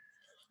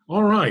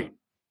All right.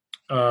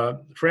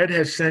 Fred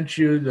has sent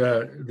you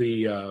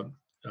the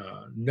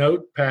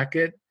note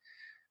packet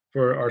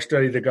for our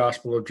study of the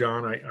Gospel of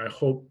John. I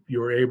hope you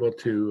were able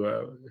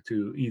to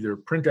either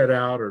print that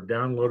out or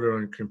download it on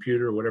your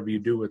computer, whatever you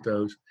do with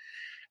those.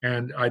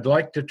 And I'd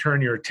like to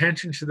turn your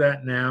attention to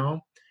that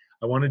now.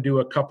 I want to do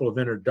a couple of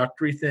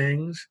introductory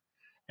things,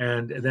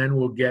 and then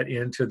we'll get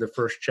into the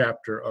first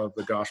chapter of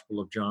the Gospel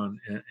of John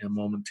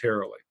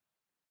momentarily.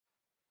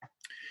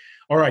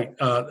 All right,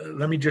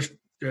 let me just,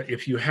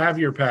 if you have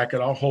your packet,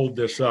 I'll hold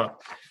this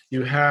up.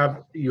 You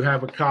have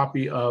a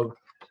copy of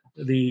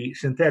the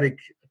synthetic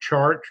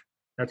chart.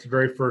 That's the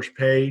very first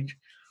page.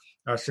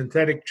 A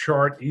synthetic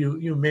chart,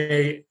 you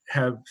may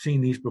have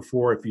seen these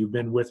before if you've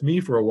been with me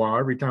for a while.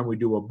 Every time we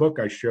do a book,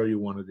 I show you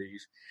one of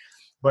these.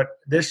 But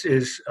this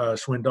is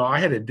Swindoll. I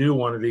had to do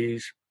one of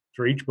these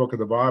for each book of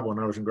the Bible when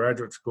I was in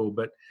graduate school,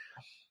 but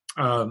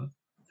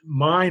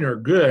mine are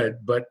good,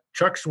 but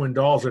Chuck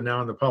Swindoll's are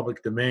now in the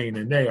public domain,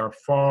 and they are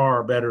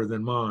far better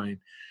than mine.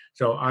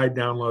 So I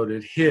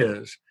downloaded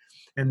his.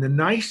 And the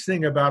nice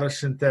thing about a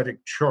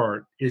synthetic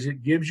chart is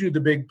it gives you the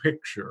big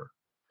picture.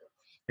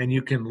 And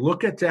you can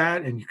look at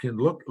that, and you can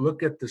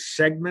look at the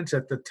segments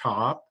at the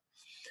top.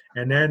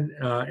 And then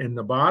in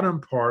the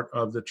bottom part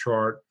of the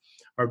chart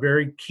are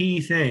very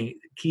key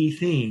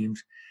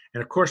themes.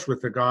 And of course,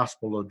 with the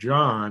Gospel of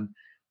John,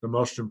 the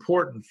most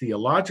important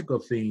theological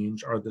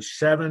themes are the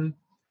 7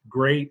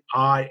 great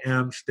I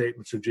am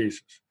statements of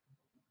Jesus.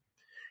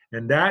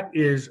 And that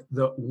is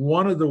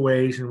one of the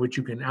ways in which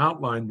you can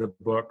outline the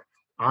book.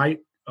 I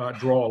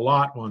draw a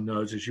lot on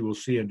those, as you will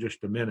see in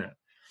just a minute,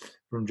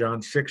 from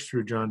John 6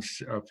 through John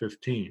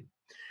 15.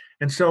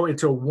 And so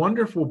it's a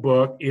wonderful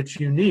book. It's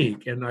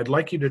unique. And I'd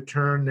like you to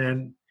turn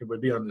then, it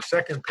would be on the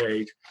second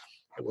page,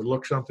 it would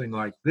look something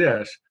like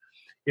this,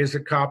 is a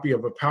copy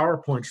of a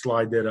PowerPoint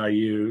slide that I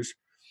use.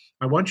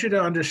 I want you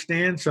to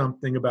understand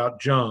something about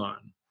John,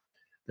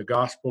 the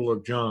Gospel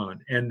of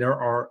John. And there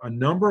are a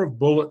number of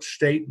bullet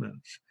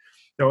statements.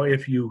 So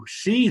if you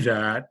see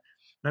that,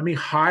 let me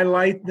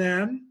highlight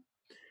them.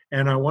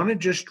 And I want to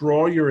just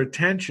draw your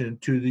attention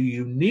to the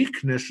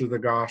uniqueness of the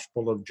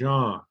Gospel of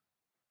John.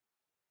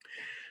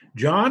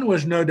 John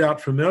was no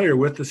doubt familiar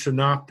with the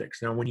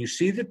synoptics. Now, when you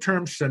see the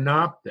term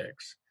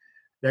synoptics,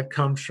 that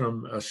comes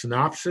from a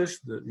synopsis,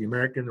 the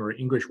American or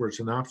English word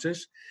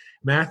synopsis.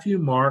 Matthew,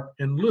 Mark,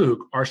 and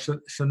Luke are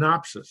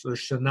synopsis. They're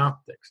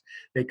synoptics.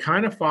 They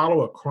kind of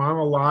follow a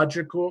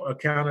chronological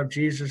account of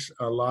Jesus'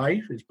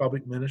 life, his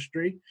public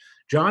ministry.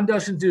 John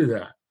doesn't do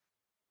that.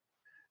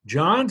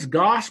 John's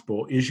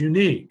gospel is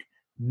unique.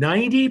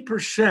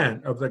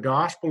 90% of the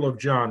Gospel of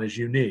John is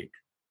unique.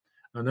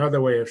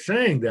 Another way of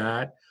saying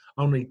that,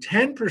 only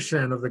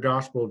 10% of the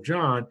Gospel of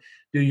John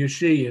do you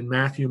see in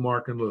Matthew,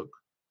 Mark, and Luke.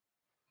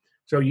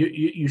 So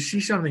you see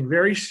something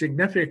very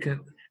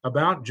significant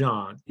about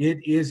John.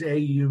 It is a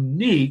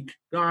unique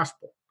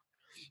gospel.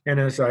 And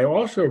as I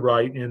also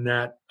write in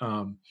that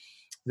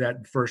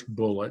first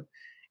bullet,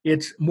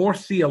 it's more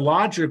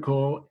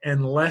theological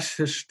and less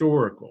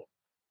historical.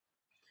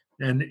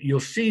 And you'll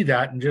see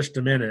that in just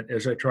a minute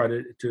as I try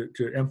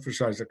to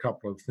emphasize a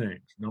couple of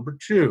things.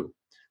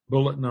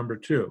 Bullet number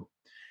 2.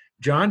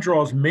 John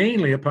draws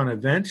mainly upon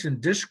events and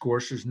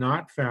discourses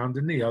not found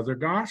in the other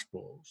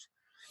Gospels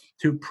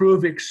to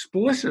prove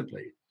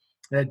explicitly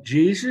that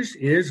Jesus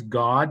is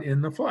God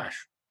in the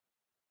flesh.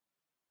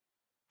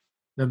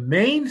 The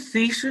main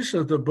thesis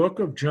of the book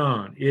of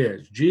John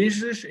is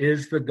Jesus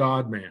is the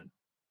God-man.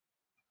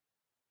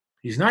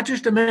 He's not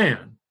just a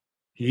man.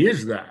 He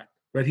is that,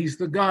 but he's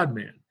the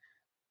God-man.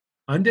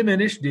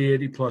 Undiminished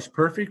deity plus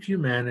perfect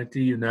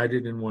humanity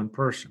united in one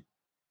person.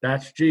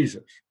 That's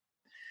Jesus.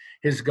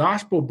 His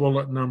gospel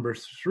bullet number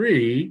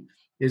 3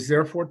 is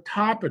therefore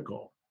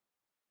topical,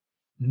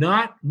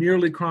 not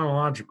merely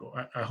chronological.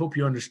 I hope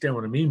you understand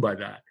what I mean by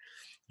that.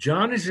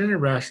 John is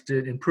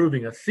interested in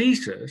proving a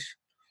thesis,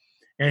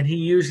 and he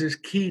uses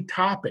key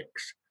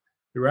topics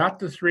throughout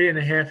the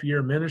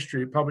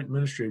 3.5-year public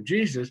ministry of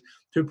Jesus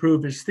to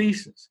prove his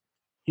thesis.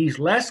 He's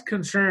less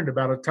concerned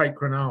about a tight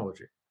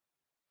chronology.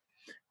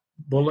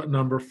 Bullet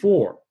number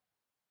 4.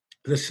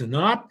 The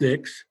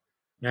synoptics,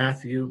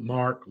 Matthew,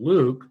 Mark,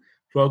 Luke,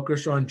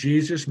 focus on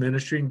Jesus'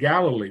 ministry in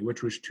Galilee,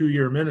 which was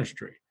 2-year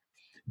ministry.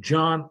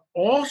 John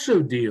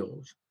also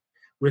deals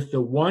with the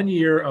 1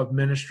 year of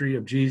ministry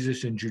of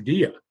Jesus in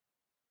Judea.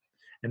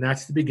 And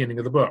that's the beginning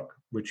of the book,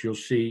 which you'll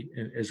see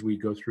as we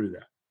go through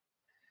that.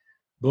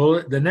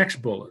 The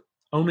next bullet.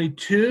 Only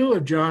 2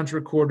 of John's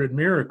recorded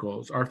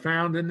miracles are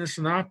found in the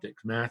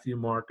synoptics, Matthew,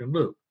 Mark, and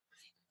Luke.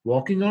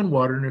 Walking on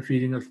water and the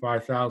feeding of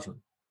 5,000.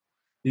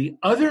 The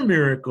other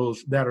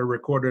miracles that are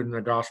recorded in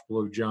the Gospel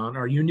of John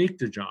are unique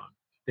to John.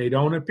 They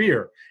don't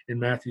appear in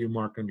Matthew,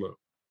 Mark, and Luke.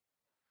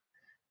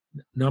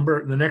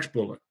 The next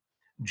bullet.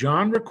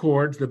 John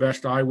records the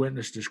best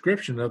eyewitness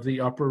description of the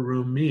upper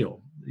room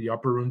meal, the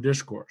upper room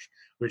discourse,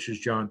 which is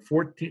John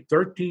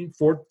 13,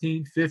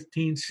 14,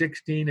 15,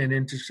 16, and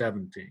into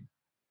 17.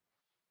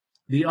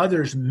 The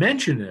others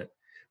mention it,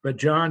 but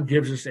John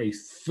gives us a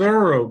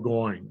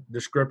thoroughgoing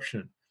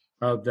description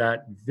of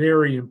that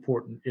very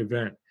important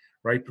event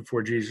right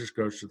before Jesus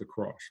goes to the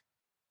cross.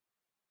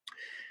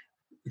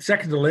 The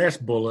second to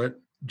last bullet,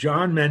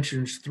 John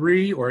mentions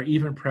 3 or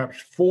even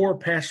perhaps 4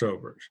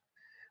 Passovers,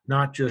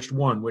 not just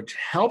one, which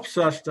helps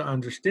us to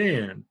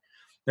understand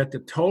that the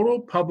total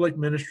public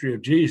ministry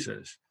of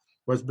Jesus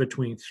was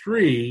between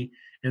 3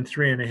 and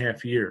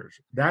 3.5 years.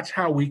 That's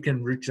how we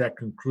can reach that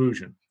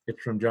conclusion.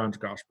 It's from John's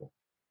Gospel.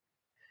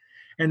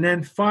 And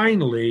then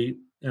finally,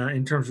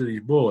 in terms of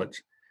these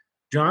bullets,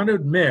 John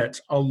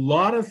admits a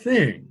lot of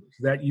things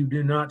that you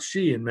do not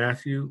see in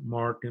Matthew,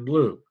 Mark, and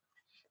Luke.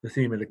 The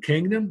theme of the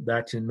kingdom,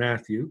 that's in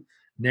Matthew.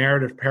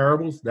 Narrative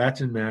parables,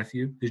 that's in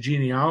Matthew. The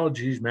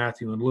genealogies,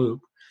 Matthew and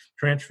Luke.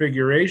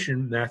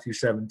 Transfiguration, Matthew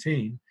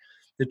 17.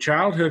 The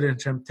childhood and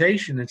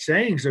temptation and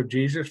sayings of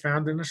Jesus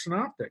found in the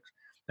synoptics.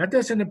 That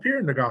doesn't appear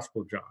in the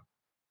Gospel of John.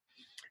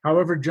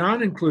 However,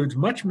 John includes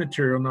much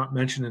material not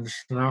mentioned in the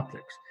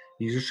synoptics.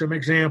 These are some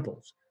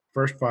examples.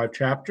 First 5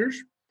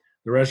 chapters,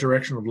 the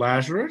resurrection of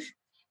Lazarus,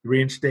 the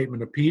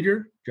reinstatement of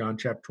Peter, John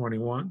chapter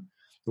 21,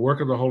 the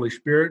work of the Holy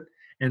Spirit,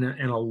 and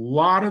a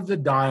lot of the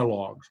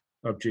dialogues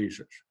of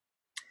Jesus.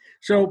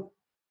 So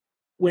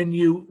when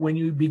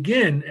you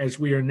begin, as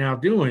we are now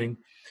doing,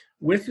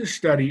 with the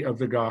study of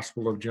the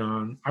Gospel of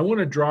John, I want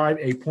to drive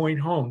a point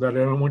home that I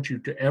don't want you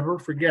to ever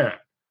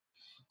forget.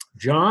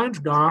 John's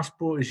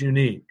Gospel is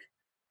unique.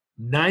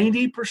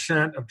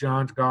 90% of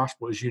John's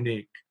Gospel is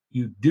unique.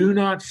 You do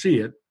not see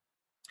it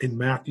in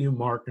Matthew,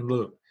 Mark, and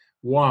Luke.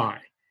 Why?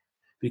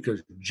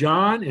 Because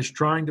John is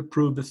trying to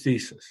prove the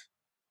thesis.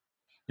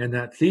 And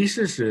that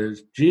thesis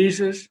is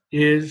Jesus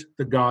is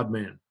the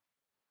God-man.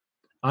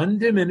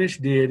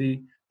 Undiminished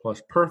deity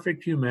plus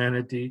perfect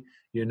humanity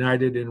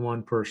united in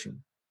one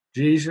person.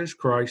 Jesus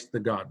Christ,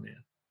 the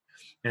God-man.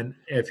 And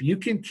if you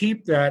can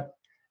keep that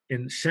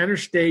in center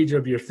stage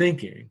of your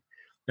thinking,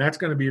 that's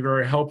going to be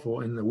very helpful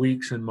in the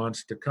weeks and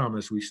months to come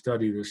as we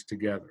study this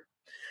together.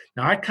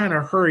 Now, I kind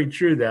of hurried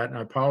through that, and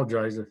I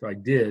apologize if I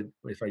did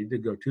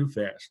go too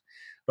fast.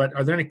 But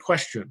are there any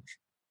questions?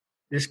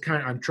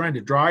 I'm trying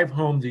to drive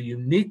home the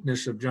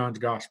uniqueness of John's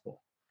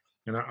Gospel,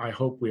 and I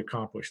hope we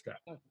accomplished that.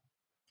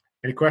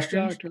 Any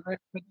questions? Dr.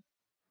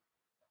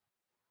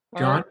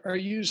 John? Are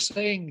you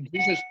saying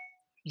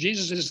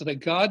Jesus is the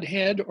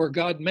Godhead or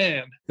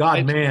God-man?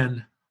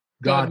 God-man.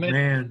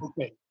 God-man.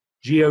 Okay.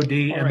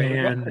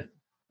 G-O-D-M-A-N. Right.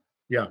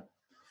 Yeah.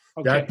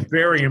 Okay. That's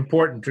very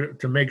important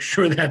to make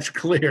sure that's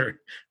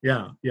clear.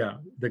 Yeah,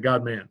 the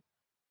God-man.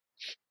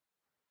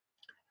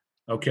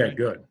 Okay,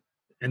 good.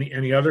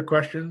 Any other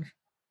questions?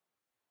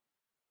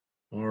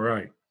 All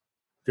right.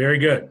 Very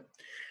good.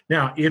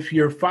 Now, if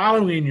you're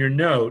following your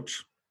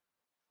notes,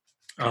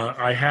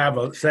 I have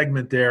a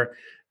segment there,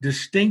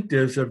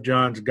 distinctives of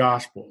John's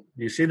Gospel.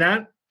 Do you see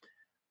that?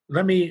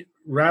 Let me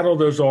rattle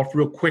those off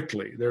real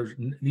quickly.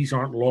 These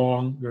aren't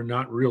long. They're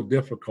not real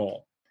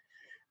difficult.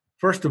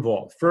 First of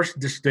all, first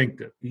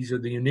distinctive. These are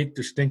the unique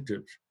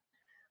distinctives.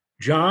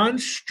 John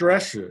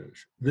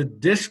stresses the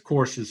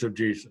discourses of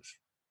Jesus,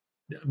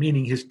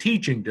 meaning his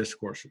teaching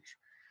discourses.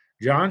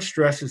 John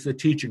stresses the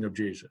teaching of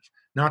Jesus,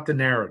 not the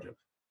narrative.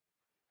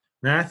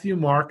 Matthew,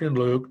 Mark, and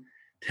Luke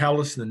tell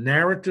us the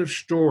narrative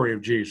story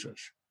of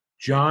Jesus.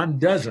 John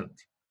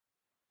doesn't.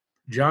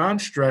 John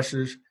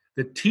stresses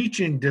the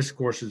teaching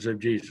discourses of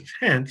Jesus.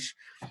 Hence,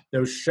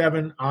 those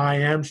 7 I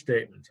am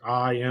statements.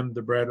 I am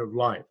the bread of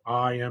life.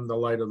 I am the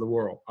light of the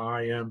world.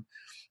 I am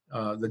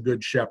the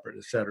good shepherd,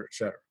 etc.,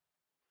 etc.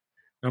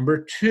 Number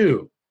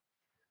 2,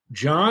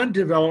 John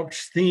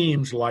develops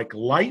themes like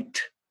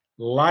light,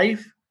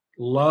 life,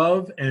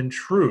 love, and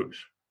truth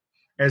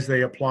as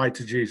they apply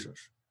to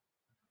Jesus.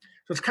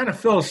 So it's kind of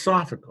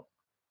philosophical.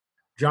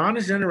 John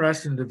is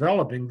interested in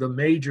developing the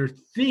major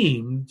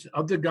themes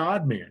of the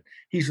God-man.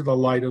 He's the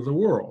light of the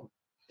world.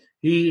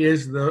 He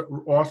is the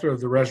author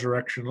of the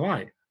resurrection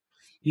life.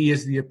 He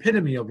is the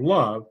epitome of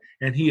love,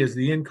 and he is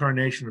the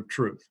incarnation of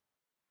truth.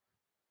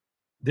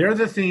 They're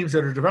the themes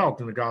that are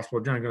developed in the Gospel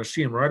of John. I'm going to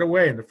see them right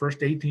away in the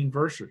first 18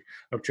 verses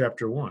of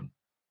chapter 1.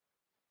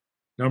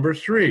 Number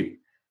 3,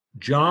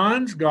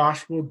 John's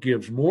Gospel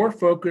gives more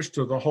focus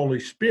to the Holy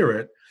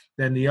Spirit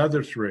than the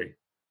other 3.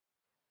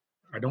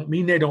 I don't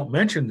mean they don't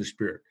mention the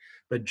Spirit,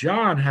 but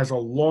John has a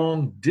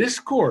long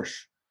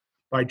discourse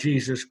by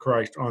Jesus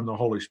Christ on the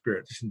Holy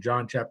Spirit. This is in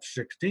John chapter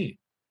 16.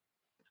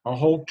 A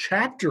whole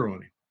chapter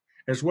on him,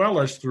 as well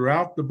as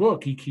throughout the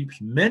book, he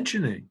keeps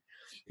mentioning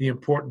the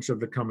importance of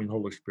the coming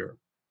Holy Spirit.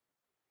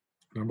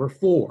 Number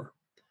 4,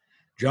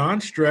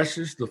 John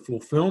stresses the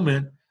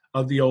fulfillment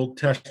of the Old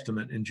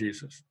Testament in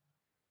Jesus.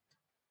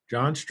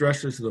 John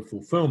stresses the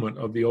fulfillment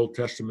of the Old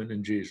Testament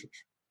in Jesus.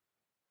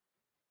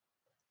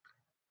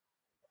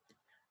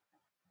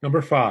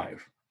 Number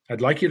 5,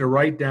 I'd like you to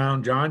write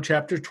down John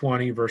chapter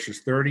 20, verses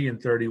 30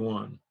 and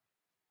 31.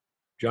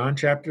 John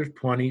chapter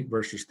 20,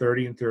 verses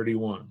 30 and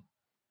 31.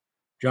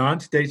 John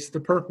states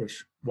the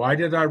purpose. Why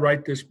did I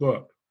write this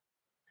book?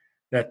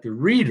 That the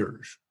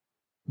readers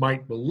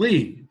might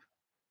believe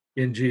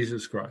in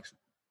Jesus Christ.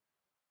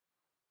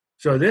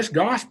 So this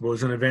gospel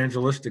is an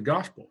evangelistic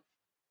gospel.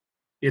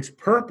 Its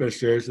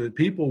purpose is that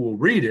people will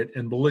read it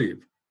and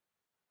believe.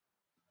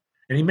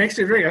 And he makes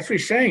it very, that's what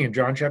he's saying in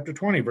John chapter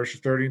 20, verses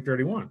 30 and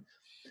 31.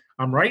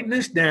 I'm writing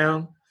this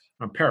down.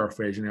 I'm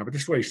paraphrasing now, but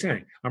this is what he's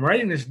saying. I'm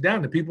writing this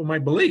down that people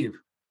might believe.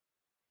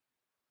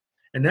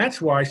 And that's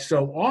why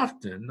so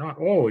often, not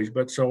always,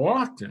 but so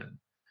often,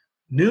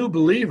 new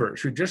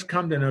believers who just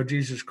come to know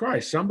Jesus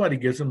Christ, somebody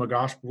gives them a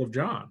Gospel of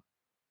John.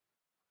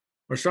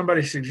 Or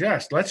somebody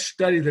suggests, let's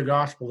study the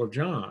Gospel of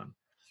John.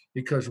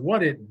 Because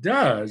what it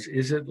does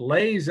is it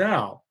lays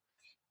out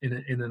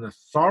in an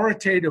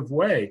authoritative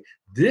way,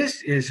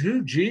 this is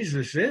who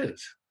Jesus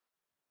is.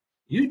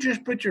 You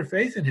just put your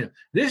faith in him.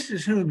 This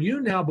is whom you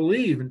now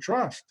believe and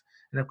trust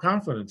and have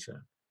confidence in,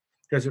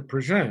 because it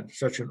presents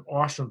such an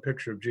awesome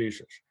picture of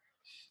Jesus.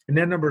 And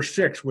then number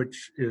 6,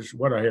 which is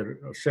what I have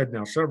said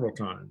now several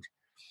times,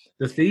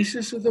 the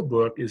thesis of the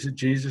book is that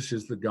Jesus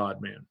is the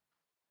God-man.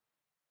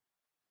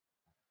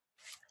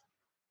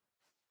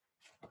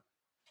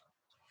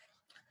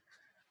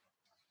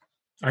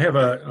 I have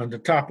on the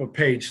top of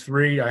page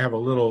 3, I have a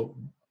little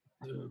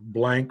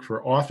blank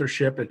for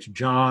authorship. It's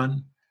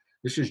John.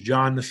 This is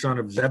John, the son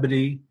of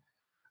Zebedee.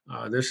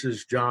 This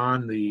is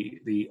John,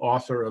 the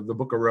author of the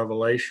book of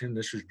Revelation.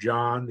 This is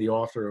John, the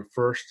author of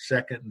 1st,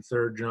 2nd, and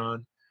 3rd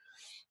John.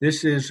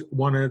 This is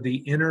one of the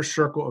inner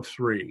circle of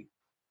 3.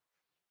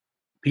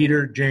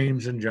 Peter,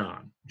 James, and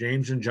John.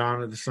 James and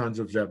John are the sons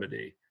of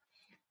Zebedee.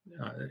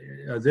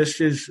 This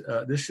is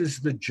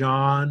the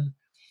John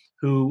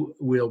who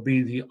will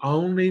be the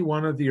only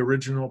one of the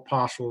original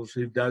apostles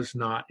who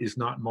is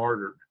not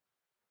martyred.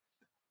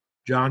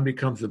 John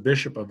becomes the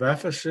bishop of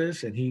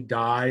Ephesus, and he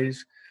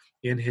dies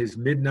in his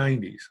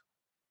mid-90s.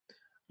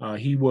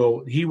 He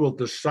will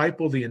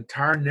disciple the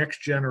entire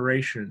next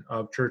generation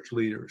of church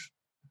leaders.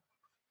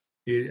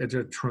 It's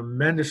a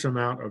tremendous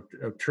amount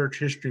of church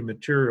history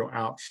material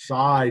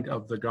outside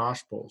of the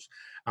Gospels,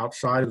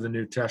 outside of the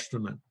New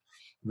Testament,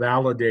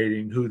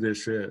 validating who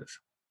this is.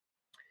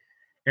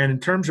 And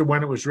in terms of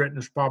when it was written,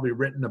 it's probably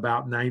written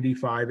about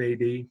 95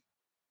 AD,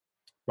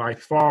 by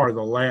far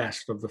the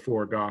last of the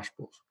 4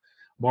 Gospels.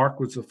 Mark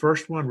was the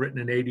first one, written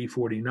in AD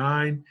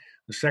 49.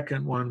 The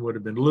second one would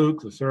have been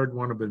Luke. The third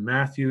one would have been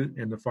Matthew.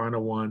 And the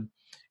final one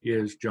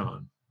is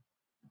John.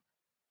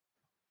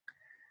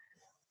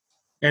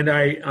 And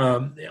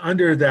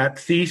under that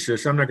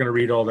thesis, I'm not going to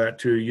read all that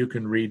to you. You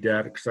can read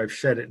that because I've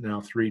said it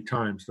now 3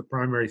 times. The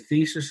primary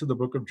thesis of the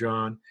book of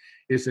John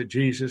is that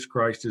Jesus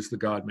Christ is the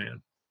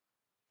God-man.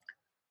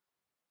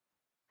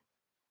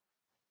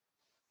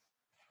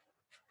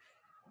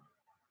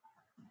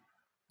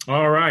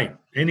 All right.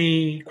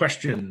 Any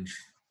questions?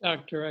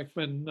 Dr.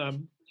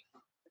 Ekman,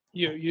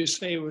 you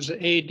say it was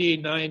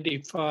AD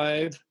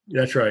 95.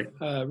 That's right.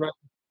 Right.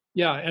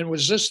 Yeah, and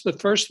was this the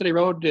first that he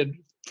wrote? Did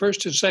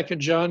 1st and 2nd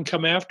John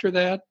come after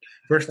that?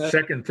 1st,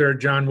 2nd, 3rd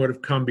John would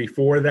have come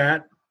before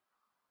that.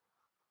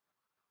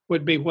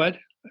 Would be what?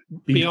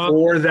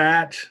 Before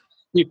that.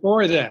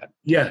 Before that.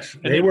 Yes,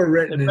 they were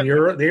written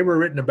they were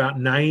written about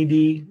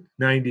 90,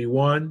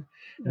 91.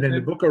 And then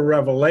the book of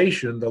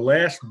Revelation, the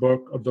last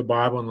book of the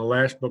Bible and the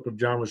last book of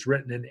John, was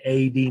written in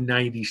AD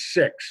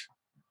 96.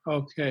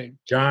 Okay.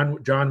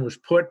 John was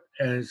put,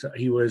 as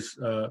he was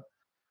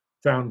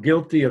found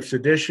guilty of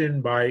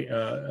sedition by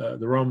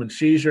the Roman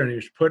Caesar, and he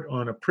was put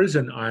on a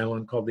prison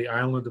island called the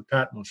island of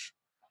Patmos.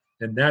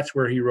 And that's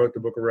where he wrote the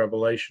book of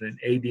Revelation in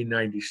AD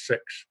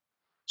 96.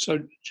 So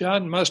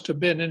John must have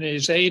been in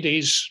his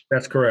 80s.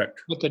 That's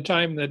correct. At the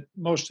time that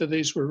most of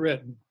these were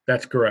written.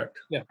 That's correct.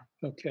 Yeah.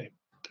 Okay.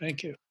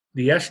 Thank you.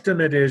 The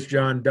estimate is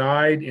John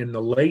died in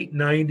the late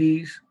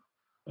 90s.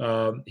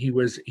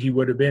 He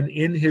would have been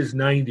in his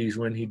 90s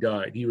when he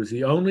died. He was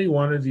the only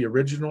one of the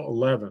original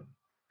 11.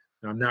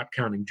 Now, I'm not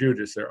counting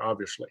Judas there,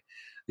 obviously.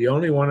 The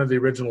only one of the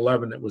original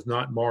 11 that was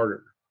not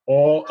martyred.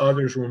 All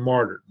others were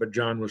martyred, but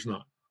John was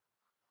not.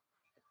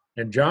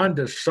 And John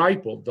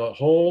discipled the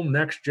whole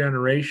next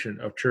generation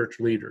of church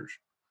leaders.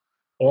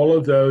 All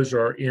of those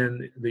are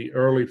in the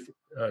early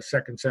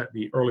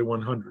the early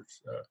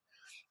 100s.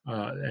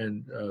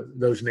 And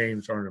those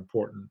names aren't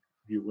important.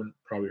 You wouldn't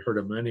probably heard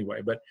of them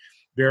anyway, but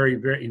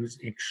he was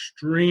an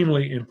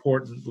extremely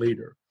important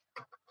leader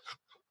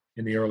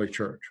in the early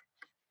church.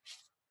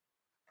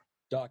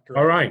 Dr.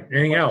 All right.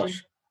 Anything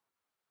else?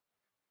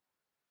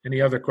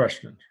 Any other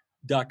questions?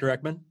 Dr.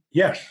 Ekman?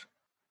 Yes.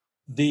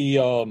 The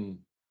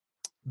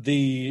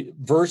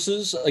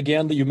verses,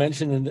 again, that you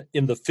mentioned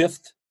in the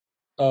 5th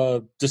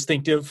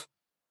distinctive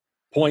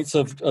points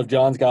of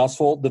John's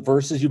gospel, the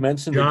verses you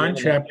mentioned. John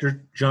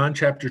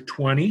chapter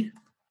 20,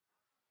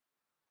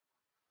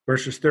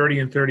 verses 30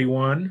 and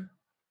 31.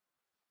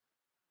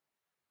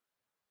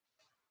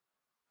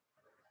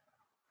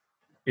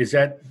 Is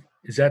that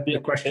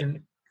the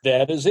question?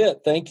 That is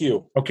it. Thank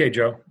you. Okay,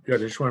 Joe.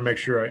 Good. I just want to make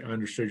sure I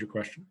understood your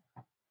question.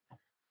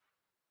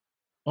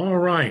 All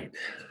right.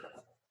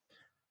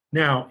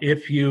 Now,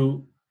 if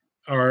you're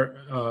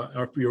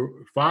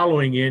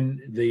following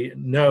in the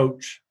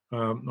notes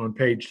on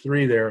page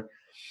 3 there,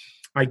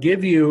 I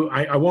give you,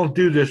 I won't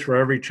do this for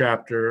every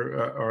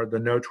chapter, or the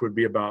notes would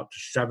be about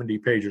 70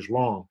 pages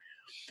long,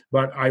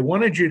 but I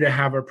wanted you to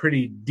have a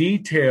pretty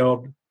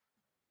detailed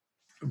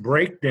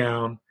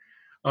breakdown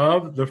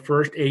of the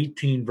first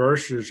 18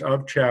 verses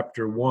of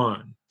chapter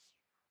 1,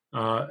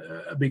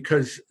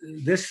 because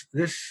this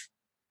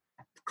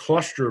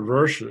cluster of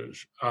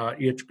verses,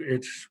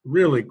 it's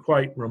really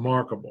quite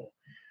remarkable.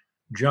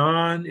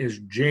 John is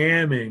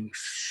jamming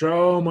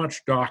so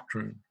much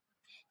doctrine,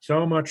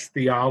 so much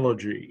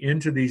theology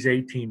into these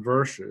 18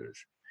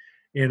 verses.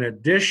 In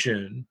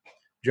addition,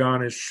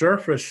 John is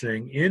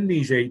surfacing in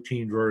these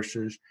 18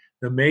 verses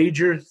the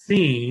major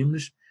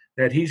themes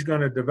that he's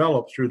going to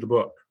develop through the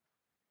book.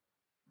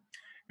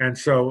 And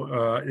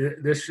so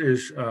this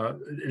is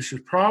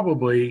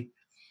probably,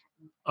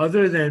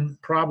 other than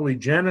probably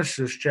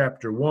Genesis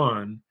chapter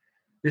 1,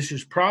 this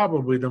is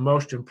probably the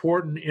most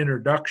important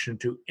introduction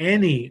to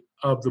any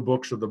of the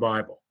books of the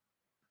Bible.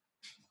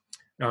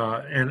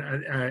 And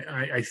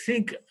I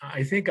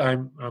think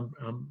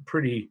I'm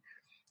pretty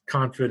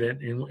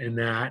confident in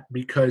that,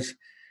 because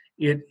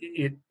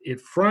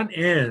it front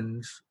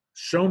ends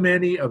so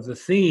many of the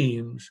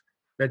themes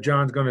that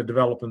John's going to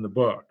develop in the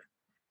book.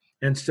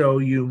 And so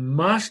you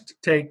must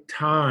take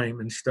time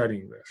in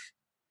studying this.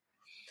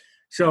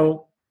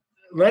 So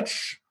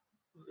let's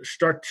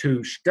start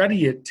to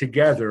study it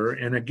together.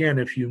 And again,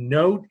 if you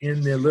note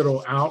in the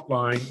little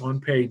outline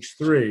on page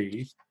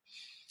 3,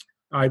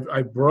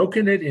 I've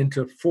broken it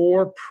into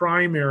 4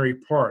 primary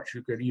parts.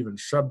 You could even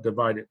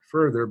subdivide it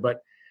further.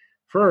 But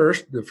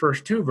first, the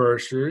first 2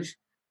 verses,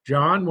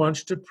 John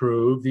wants to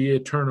prove the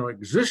eternal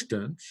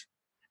existence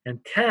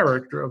and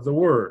character of the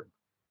Word.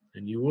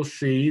 And you will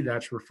see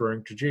that's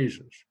referring to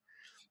Jesus.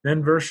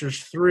 Then verses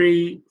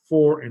 3,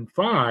 4, and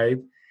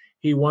 5,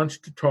 he wants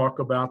to talk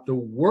about the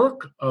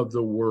work of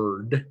the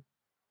Word.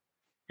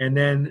 And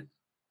then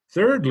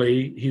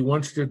thirdly, he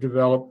wants to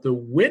develop the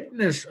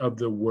witness of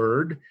the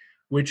Word,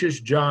 which is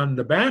John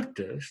the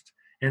Baptist,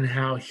 and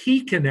how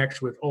he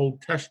connects with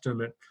Old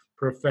Testament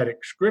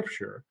prophetic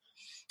scripture.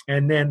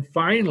 And then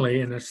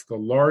finally, and it's the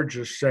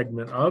largest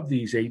segment of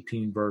these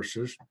 18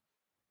 verses,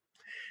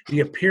 the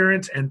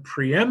appearance and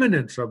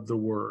preeminence of the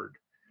Word.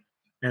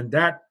 And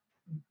that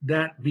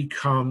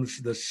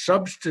becomes the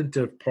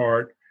substantive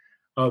part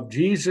of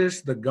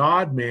Jesus, the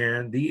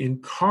God-man, the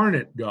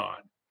incarnate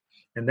God.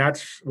 And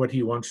that's what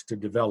he wants to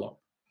develop.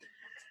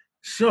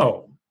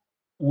 So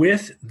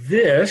with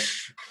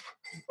this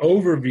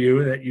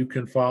overview that you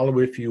can follow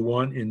if you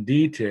want in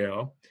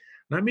detail,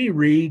 let me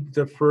read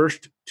the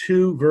first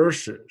 2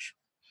 verses.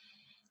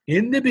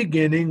 In the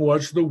beginning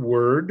was the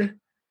Word,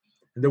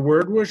 and the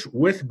Word was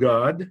with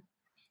God,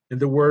 and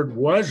the Word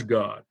was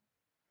God.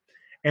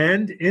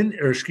 And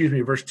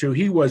verse 2,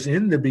 he was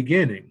in the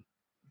beginning.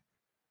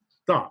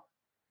 Stop.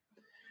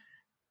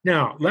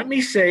 Now, let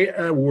me say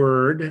a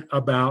word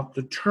about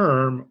the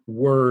term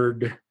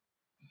word,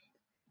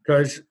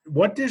 because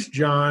what does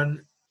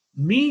John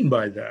mean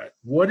by that?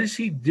 What is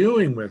he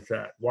doing with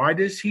that? Why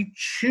does he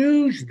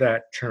choose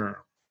that term?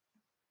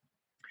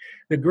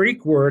 The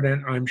Greek word,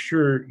 and I'm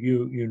sure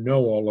you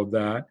know all of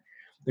that,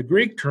 the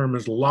Greek term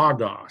is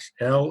logos,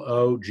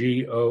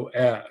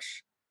 Logos,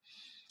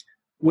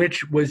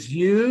 which was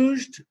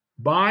used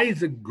by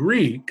the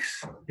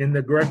Greeks in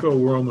the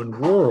Greco-Roman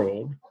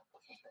world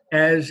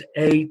as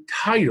a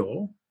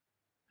title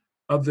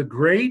of the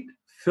great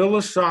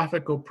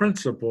philosophical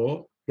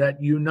principle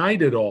that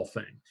united all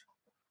things.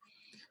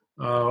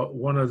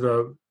 One of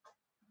the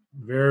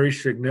very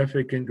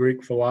significant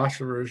Greek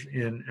philosophers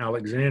in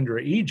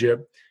Alexandria,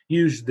 Egypt,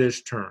 used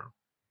this term.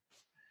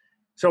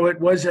 So it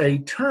was a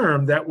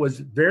term that was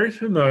very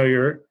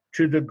familiar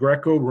to the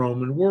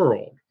Greco-Roman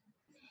world.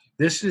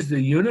 This is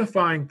the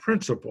unifying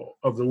principle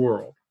of the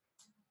world.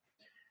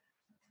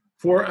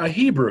 For a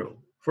Hebrew,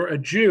 for a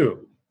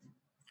Jew,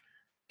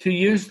 to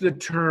use the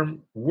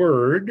term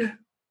word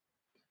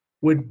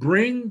would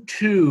bring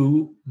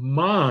to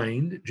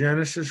mind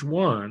Genesis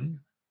 1,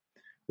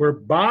 where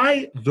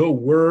by the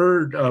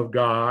word of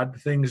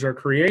God, things are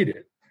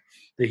created.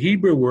 The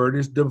Hebrew word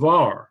is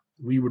davar.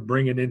 We would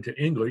bring it into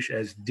English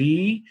as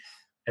D,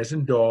 as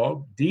in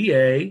dog,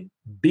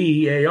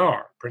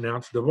 D-A-B-A-R,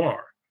 pronounced davar.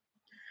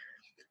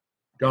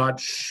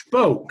 God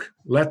spoke,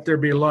 let there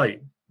be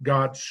light.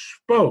 God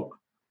spoke,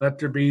 let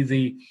there be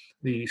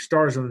the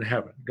stars in the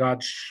heaven.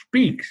 God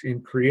speaks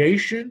in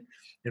creation,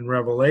 in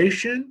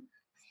revelation.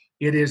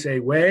 It is a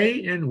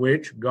way in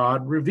which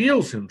God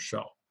reveals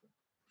himself.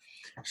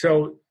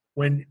 So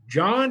when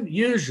John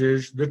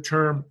uses the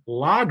term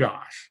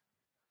logos,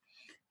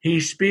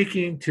 he's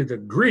speaking to the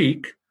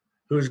Greek,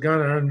 who's going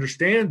to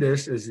understand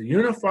this as the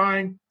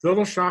unifying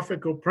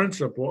philosophical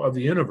principle of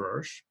the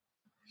universe.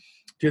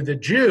 To the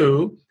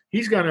Jew,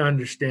 he's going to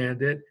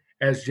understand it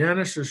as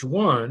Genesis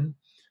 1,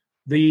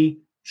 the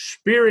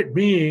spirit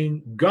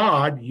being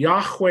God,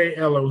 Yahweh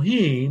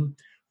Elohim,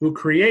 who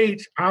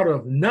creates out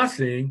of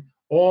nothing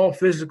all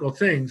physical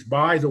things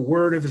by the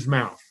word of his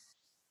mouth.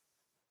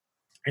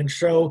 And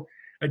so,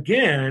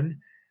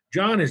 again,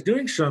 John is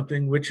doing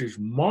something which is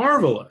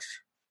marvelous.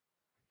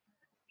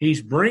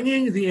 He's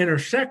bringing the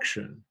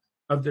intersection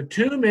of the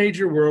 2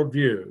 major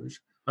worldviews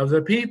of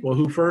the people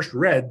who first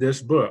read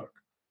this book,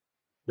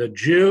 the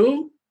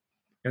Jew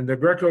and the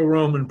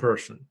Greco-Roman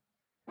person.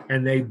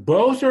 And they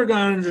both are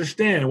going to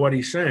understand what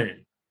he's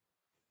saying.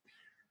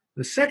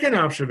 The second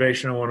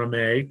observation I want to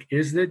make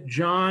is that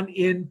John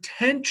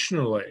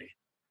intentionally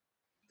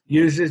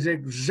uses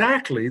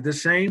exactly the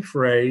same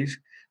phrase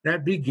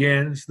that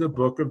begins the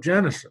book of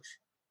Genesis.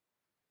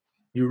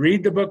 You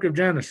read the book of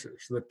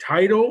Genesis. The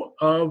title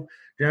of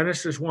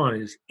Genesis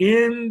 1 is,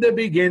 "In the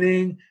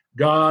beginning,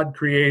 God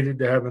created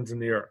the heavens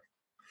and the earth."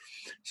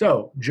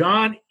 So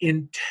John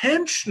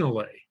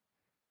intentionally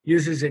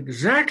uses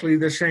exactly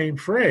the same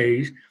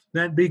phrase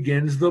that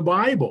begins the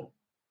Bible.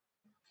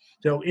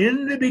 So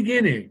in the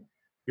beginning,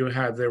 you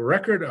have the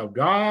record of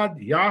God,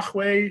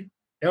 Yahweh,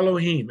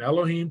 Elohim.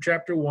 Elohim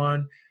chapter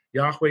 1,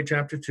 Yahweh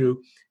chapter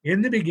 2.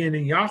 In the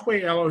beginning,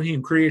 Yahweh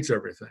Elohim creates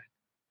everything.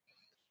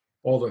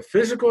 All the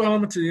physical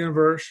elements of the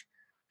universe,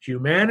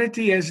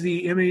 humanity as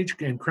the image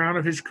and crown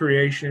of his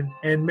creation,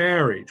 and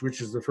marriage, which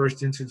is the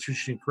first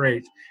institution he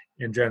creates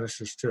in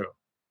Genesis 2.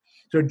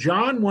 So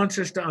John wants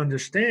us to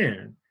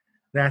understand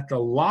that the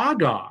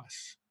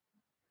Logos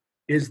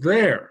is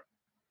there.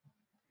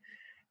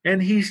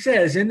 And he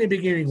says, in the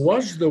beginning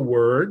was the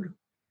Word,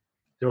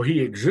 so he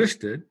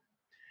existed.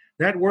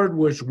 That Word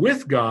was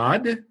with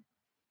God,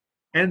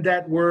 and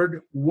that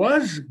Word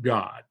was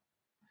God.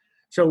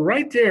 So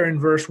right there in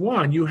verse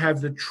 1, you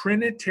have the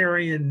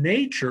Trinitarian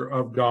nature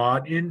of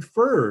God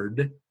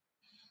inferred.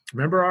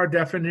 Remember, our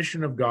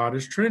definition of God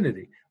is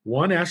Trinity,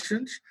 one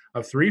essence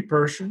of three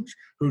persons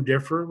who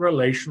differ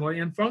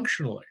relationally and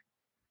functionally.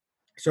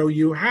 So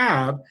you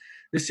have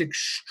this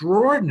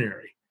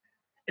extraordinary,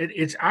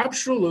 it's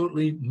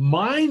absolutely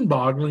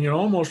mind-boggling and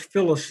almost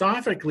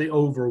philosophically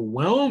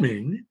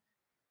overwhelming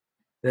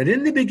that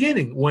in the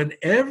beginning, when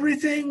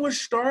everything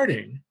was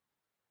starting,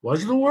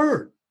 was the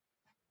Word.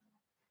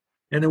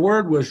 And the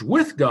Word was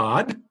with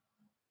God.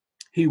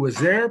 He was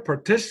there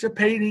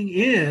participating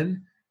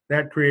in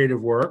that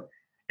creative work,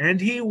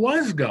 and he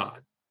was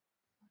God.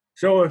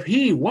 So if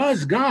he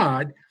was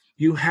God,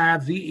 you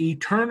have the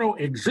eternal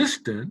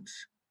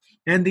existence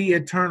and the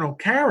eternal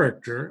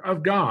character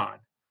of God,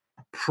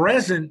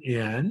 present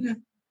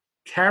in,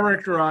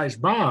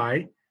 characterized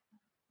by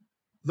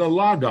the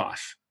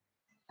Logos,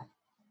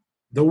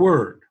 the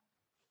Word.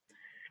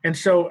 And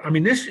so, I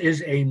mean, this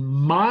is a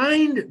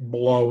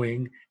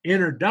mind-blowing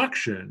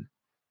introduction.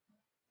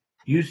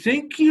 You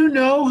think you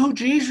know who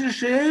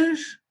Jesus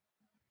is?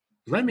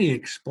 Let me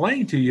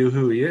explain to you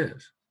who he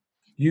is.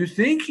 You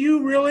think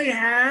you really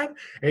have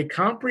a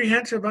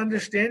comprehensive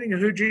understanding of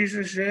who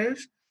Jesus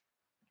is?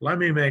 Let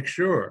me make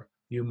sure.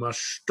 You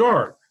must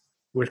start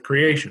with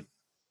creation.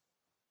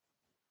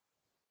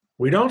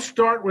 We don't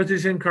start with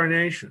his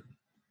incarnation.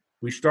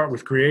 We start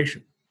with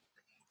creation.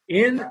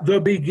 In the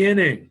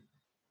beginning,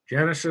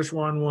 Genesis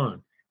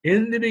 1:1,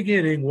 in the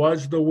beginning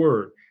was the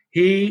Word.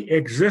 He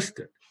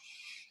existed.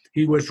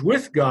 He was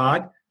with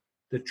God,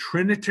 the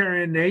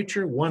Trinitarian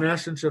nature, one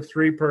essence of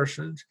three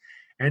persons,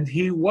 and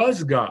he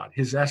was God,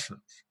 his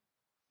essence.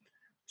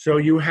 So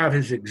you have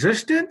his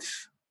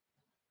existence,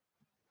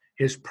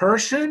 his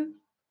person,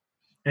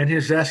 and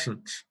his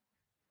essence.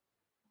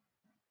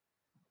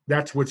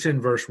 That's what's in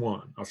verse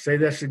 1. I'll say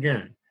this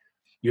again.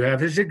 You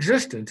have his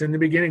existence. In the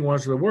beginning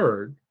was the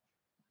Word.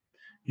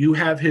 You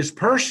have his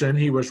person.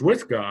 He was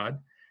with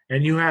God.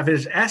 And you have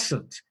his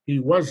essence. He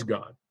was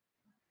God.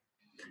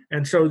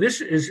 And so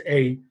this is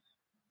a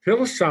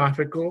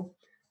philosophical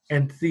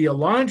and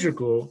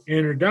theological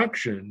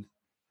introduction.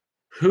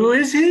 Who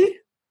is he?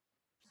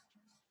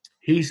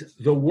 He's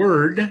the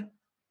Word,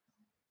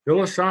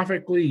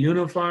 philosophically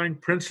unifying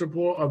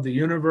principle of the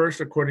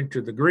universe according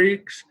to the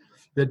Greeks,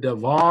 the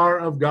Devar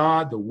of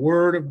God, the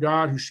Word of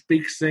God who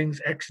speaks things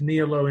ex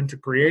nihilo into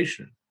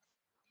creation.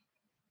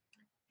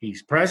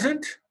 He's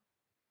present,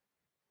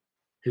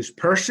 his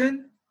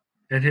person,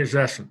 and his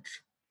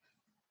essence.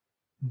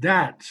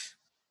 That's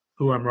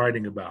who I'm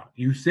writing about.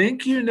 You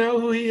think you know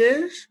who he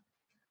is?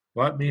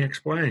 Let me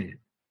explain.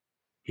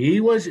 He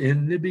was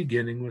in the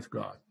beginning with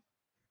God.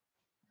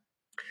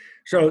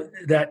 So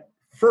that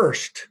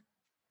first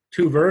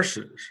two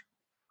verses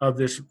of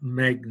this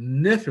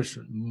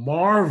magnificent,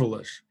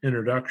 marvelous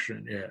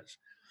introduction is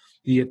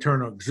the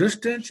eternal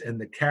existence and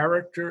the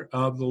character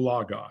of the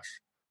Logos.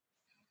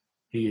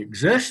 He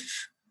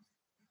exists.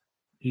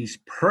 He's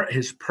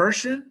his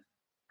person,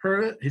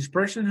 his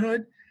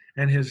personhood,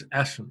 and his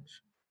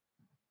essence.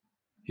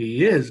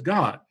 He is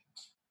God.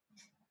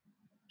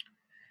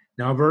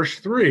 Now, verses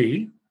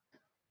 3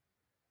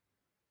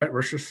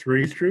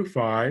 through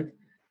 5,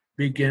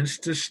 begins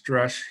to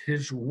stress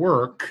his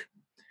work.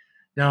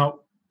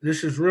 Now,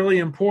 this is really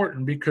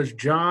important because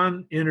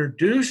John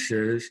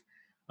introduces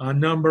a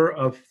number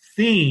of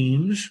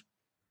themes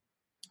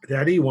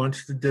that he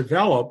wants to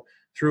develop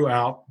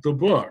throughout the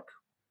book.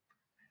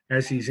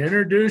 As he's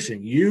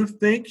introducing, you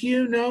think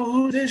you know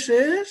who this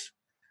is?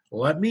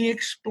 Let me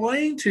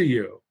explain to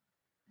you.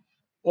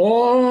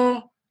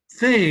 All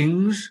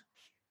things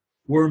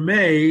were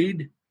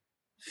made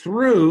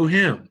through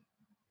him.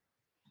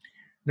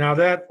 Now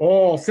that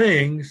all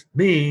things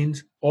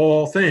means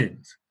all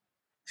things.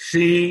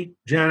 See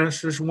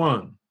Genesis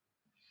 1.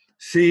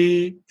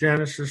 See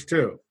Genesis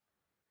 2.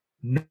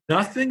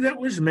 Nothing that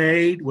was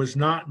made was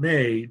not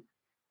made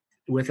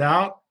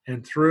without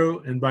and through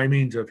and by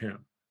means of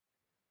him.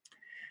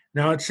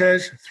 Now it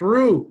says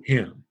through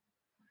him.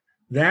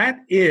 That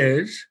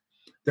is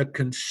the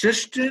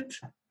consistent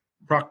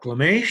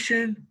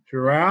proclamation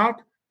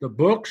throughout the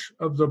books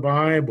of the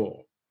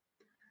Bible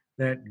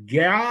that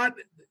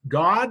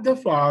God the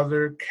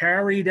Father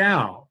carried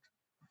out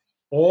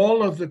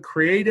all of the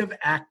creative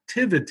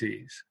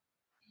activities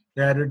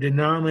that are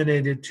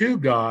denominated to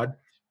God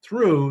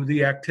through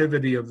the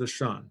activity of the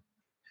Son.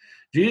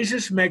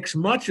 Jesus makes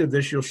much of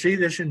this. You'll see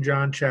this in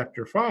John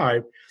chapter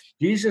 5.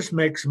 Jesus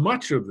makes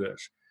much of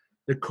this.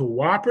 The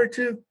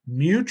cooperative,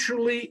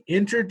 mutually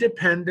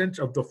interdependence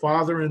of the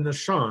Father and the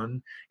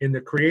Son in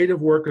the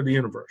creative work of the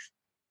universe.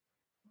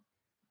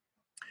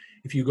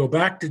 If you go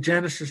back to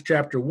Genesis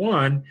chapter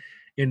 1,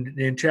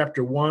 in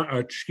chapter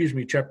 1,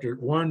 chapter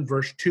 1,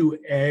 verse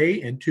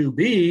 2a and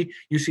 2b,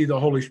 you see the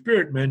Holy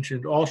Spirit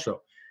mentioned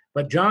also.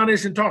 But John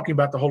isn't talking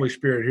about the Holy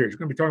Spirit here. He's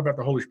going to be talking about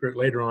the Holy Spirit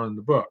later on in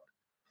the book.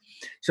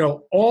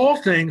 So all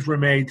things were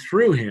made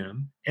through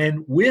him,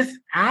 and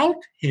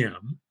without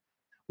him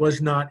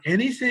was not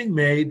anything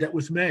made that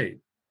was made.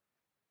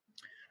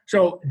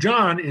 So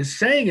John is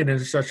saying it in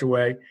such a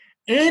way,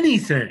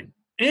 anything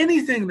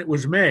that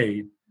was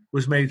made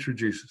through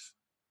Jesus.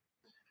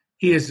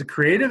 He is the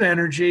creative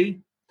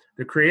energy,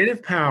 the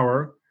creative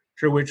power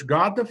through which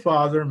God the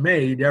Father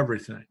made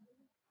everything.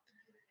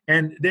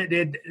 And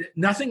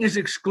nothing is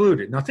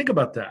excluded. Now think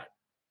about that.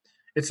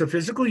 It's a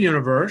physical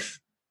universe,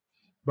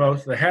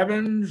 both the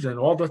heavens and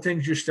all the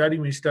things you study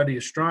when you study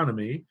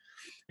astronomy,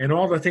 and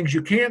all the things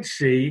you can't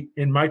see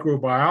in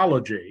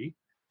microbiology,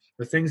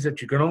 the things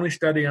that you can only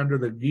study under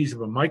the guise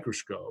of a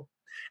microscope,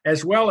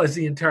 as well as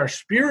the entire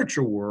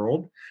spiritual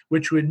world,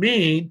 which would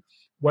mean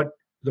what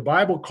the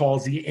Bible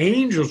calls the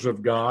angels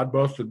of God,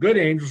 both the good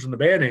angels and the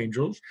bad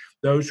angels,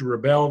 those who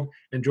rebelled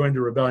and joined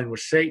the rebellion with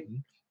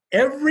Satan.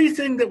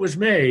 Everything that was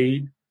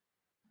made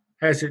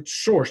has its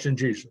source in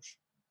Jesus.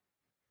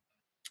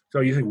 So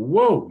you think,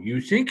 whoa,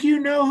 you think you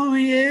know who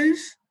he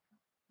is?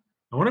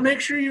 I want to make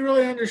sure you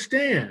really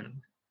understand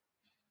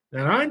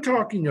that I'm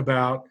talking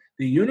about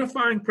the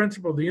unifying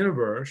principle of the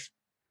universe,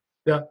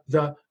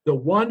 the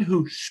one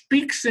who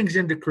speaks things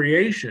into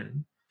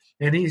creation,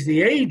 and he's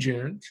the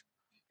agent,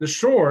 the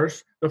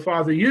source the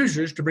Father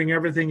uses to bring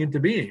everything into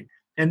being.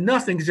 And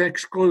nothing's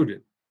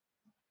excluded.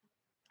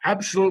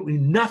 Absolutely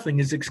nothing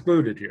is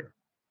excluded here.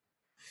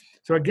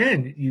 So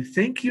again, you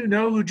think you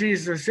know who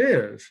Jesus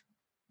is.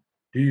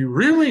 Do you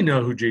really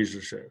know who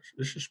Jesus is?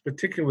 This is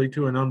particularly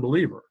to an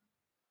unbeliever.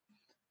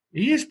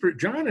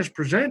 John is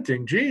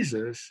presenting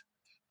Jesus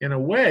in a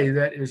way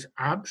that is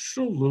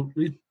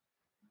absolutely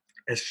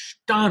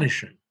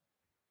astonishing.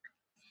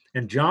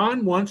 And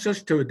John wants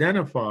us to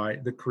identify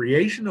the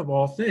creation of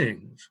all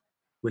things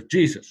with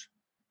Jesus.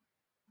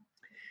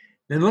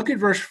 Then look at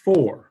verse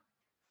 4.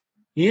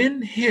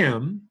 In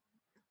him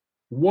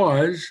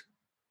was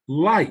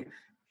life.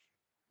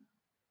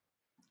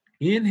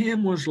 In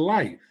him was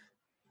life,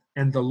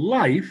 and the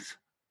life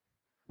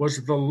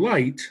was the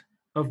light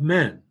of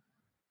men.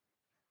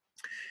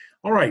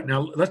 All right,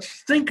 now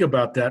let's think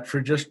about that for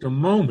just a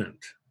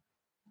moment.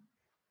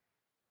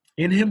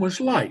 In him was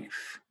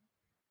life.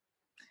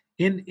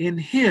 In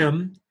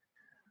him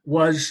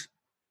was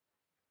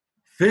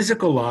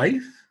physical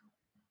life.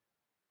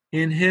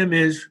 In him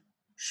is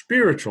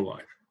spiritual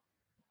life.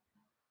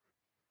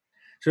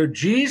 So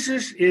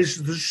Jesus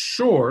is the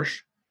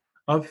source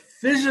of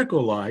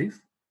physical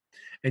life.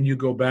 And you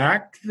go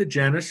back to the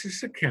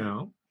Genesis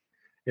account,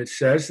 it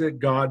says that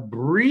God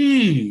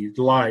breathed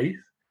life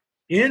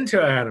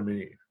into Adam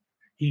and Eve.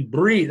 He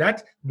breathed.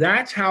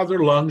 That's how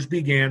their lungs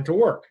began to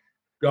work.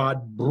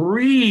 God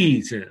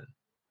breathes in.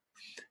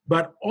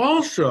 But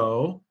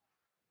also,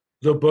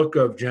 the book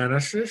of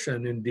Genesis,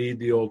 and indeed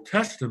the Old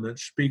Testament,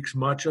 speaks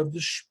much of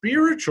the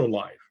spiritual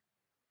life.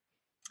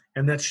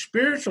 And that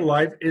spiritual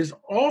life is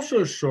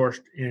also sourced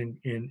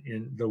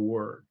in the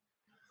Word.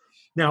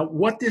 Now,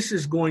 what this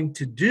is going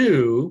to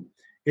do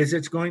is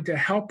it's going to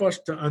help us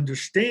to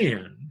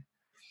understand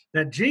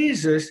that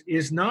Jesus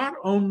is not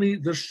only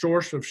the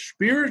source of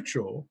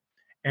spiritual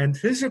and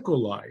physical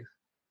life,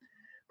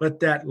 but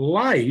that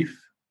life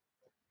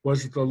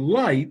was the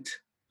light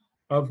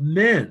of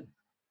men.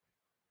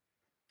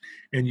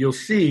 And you'll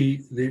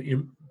see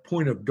the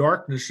point of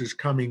darkness is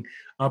coming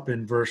up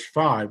in verse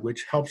 5,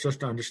 which helps us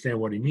to understand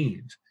what he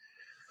means.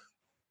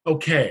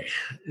 Okay,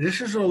 this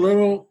is a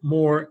little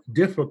more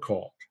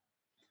difficult,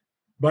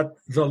 but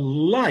the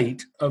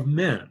light of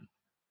men.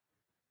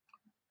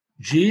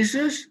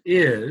 Jesus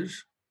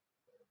is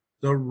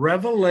the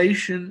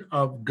revelation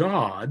of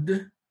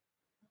God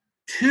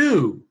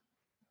to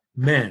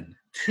men,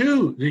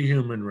 to the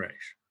human race.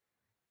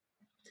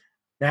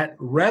 That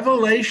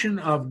revelation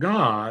of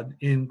God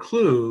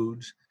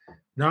includes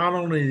not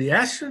only the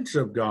essence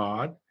of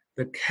God,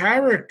 the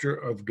character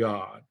of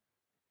God,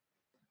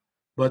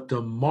 but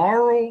the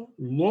moral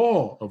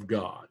law of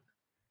God.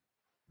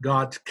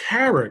 God's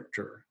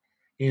character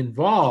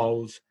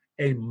involves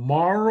a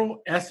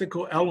moral,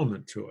 ethical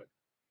element to it.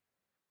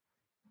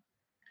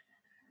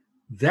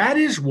 That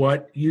is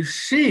what you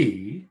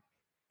see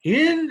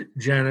in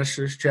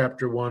Genesis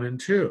chapter 1 and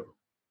 2.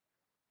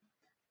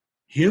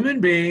 Human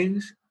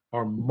beings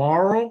are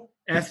moral,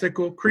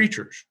 ethical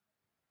creatures.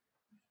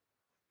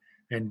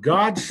 And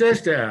God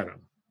says to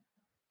Adam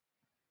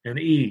and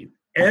Eve,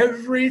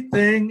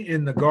 everything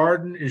in the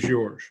garden is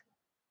yours.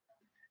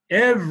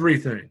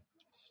 Everything.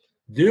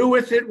 Do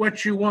with it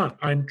what you want.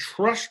 I'm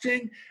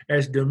trusting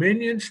as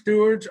dominion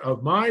stewards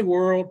of my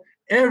world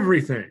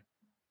everything.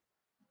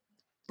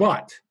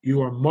 But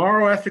you are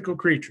moral, ethical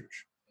creatures.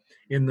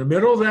 In the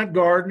middle of that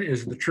garden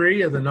is the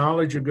tree of the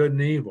knowledge of good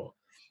and evil.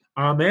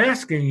 I'm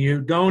asking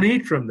you, don't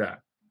eat from that.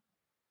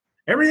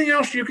 Everything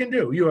else you can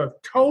do. You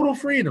have total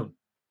freedom,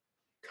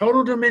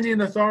 total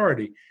dominion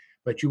authority,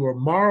 but you are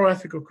moral,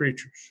 ethical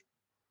creatures.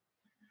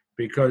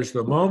 Because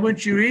the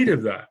moment you eat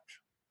of that,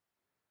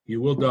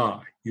 you will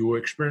die. You will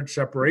experience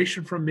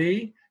separation from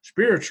me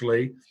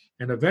spiritually,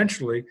 and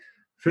eventually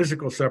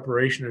physical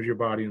separation of your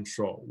body and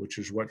soul, which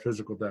is what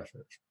physical death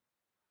is.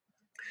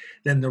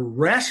 Then the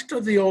rest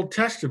of the Old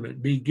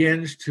Testament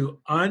begins to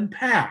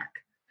unpack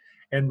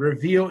and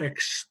reveal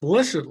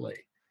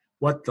explicitly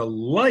what the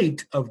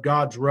light of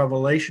God's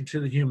revelation to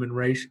the human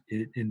race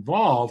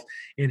involves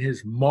in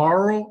his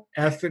moral,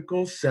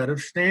 ethical set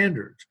of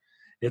standards.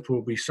 It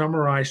will be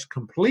summarized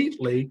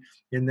completely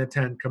in the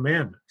Ten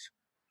Commandments.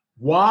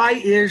 Why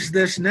is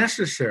this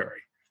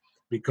necessary?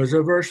 Because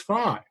of verse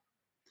 5.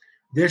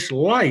 This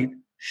light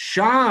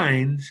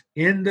shines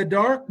in the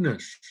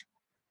darkness,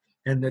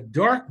 and the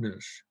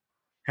darkness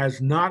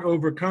has not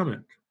overcome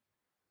it.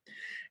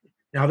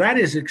 Now, that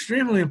is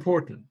extremely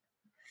important,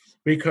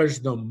 because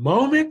the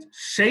moment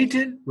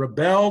Satan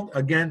rebelled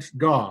against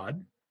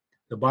God,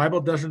 the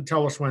Bible doesn't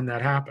tell us when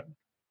that happened.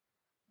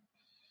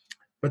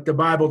 But the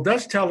Bible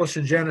does tell us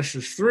in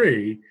Genesis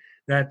 3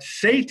 that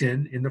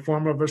Satan, in the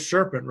form of a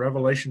serpent,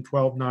 Revelation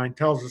 12:9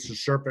 tells us the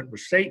serpent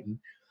was Satan,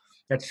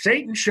 that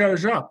Satan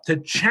shows up to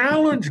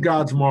challenge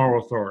God's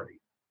moral authority,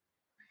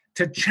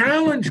 to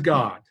challenge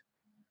God.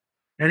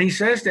 And he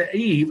says to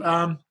Eve,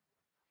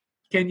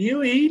 can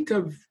you eat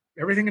of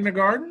everything in the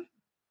garden?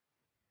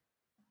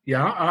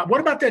 Yeah.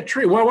 What about that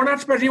tree? Well, we're not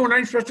supposed to eat. We're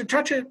not supposed to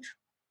touch it.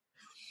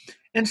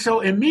 And so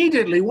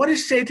immediately, what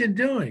is Satan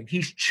doing?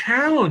 He's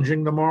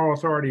challenging the moral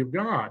authority of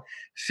God.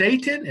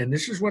 Satan, and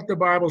this is what the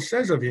Bible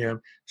says of him,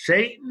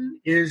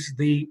 Satan is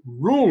the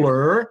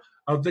ruler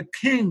of the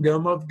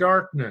kingdom of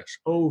darkness.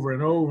 Over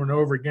and over and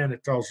over again,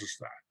 it tells us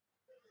that.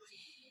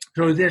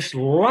 So this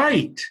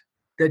light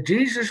that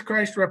Jesus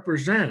Christ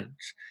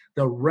represents,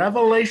 the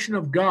revelation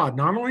of God,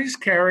 not only his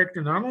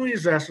character, not only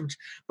his essence,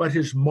 but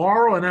his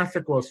moral and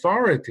ethical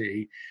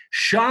authority,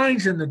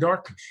 shines in the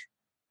darkness.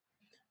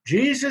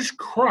 Jesus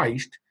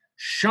Christ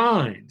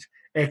shines,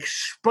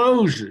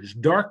 exposes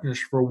darkness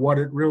for what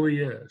it really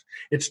is.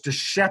 It's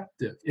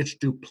deceptive, it's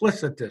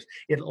duplicitous,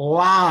 it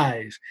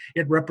lies,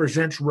 it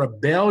represents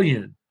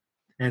rebellion,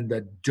 and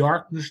the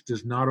darkness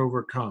does not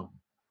overcome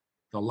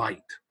the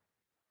light.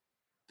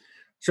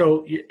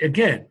 So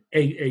again,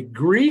 a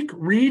Greek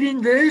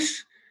reading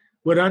this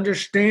would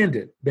understand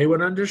it. They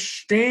would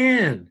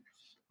understand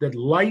that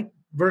light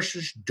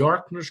versus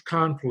darkness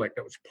conflict.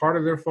 That was part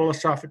of their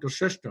philosophical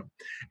system.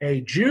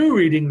 A Jew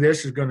reading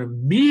this is going to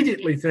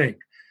immediately think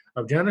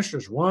of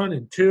Genesis 1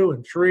 and 2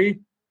 and 3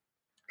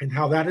 and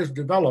how that has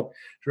developed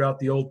throughout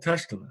the Old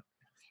Testament.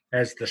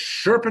 As the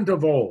serpent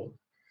of old,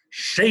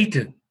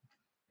 Satan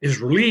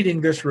is leading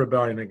this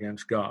rebellion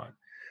against God.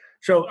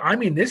 So, I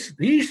mean,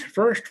 these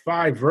first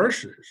 4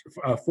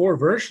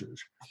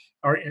 verses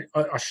are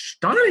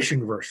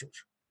astonishing verses.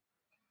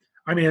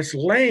 I mean, it's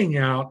laying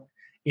out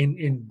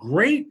in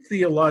great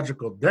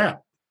theological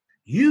depth.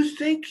 You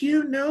think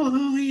you know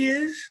who he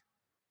is?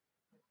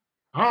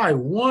 I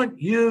want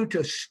you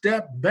to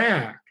step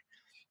back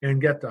and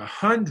get the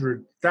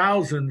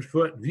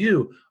 100,000-foot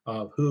view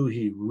of who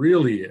he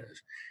really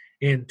is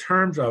in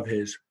terms of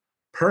his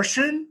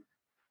person,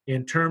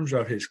 in terms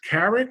of his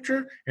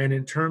character, and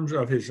in terms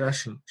of his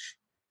essence.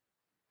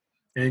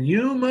 And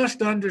you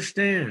must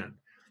understand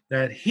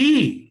that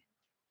he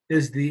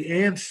is the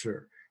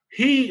answer.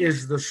 He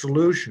is the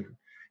solution.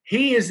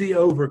 He is the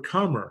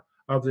overcomer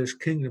of this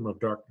kingdom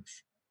of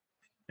darkness.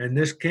 And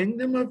this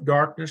kingdom of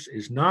darkness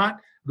is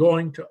not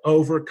going to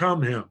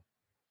overcome him.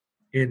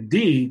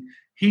 Indeed,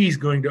 he's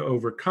going to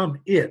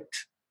overcome it,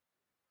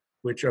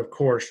 which, of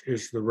course,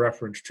 is the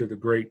reference to the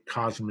great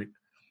cosmic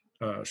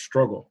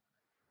struggle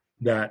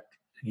that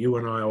you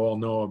and I all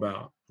know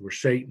about, where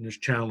Satan is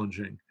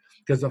challenging.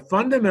 Because the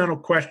fundamental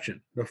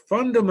question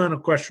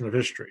of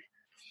history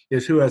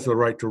is who has the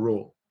right to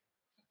rule.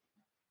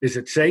 Is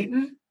it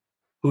Satan,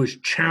 who is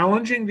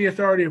challenging the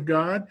authority of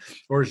God,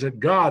 or is it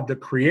God, the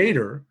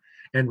creator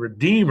and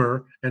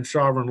redeemer and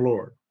sovereign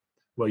Lord?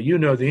 Well, you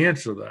know the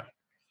answer to that.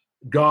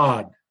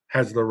 God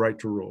has the right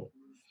to rule.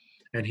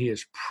 And he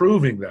is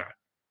proving that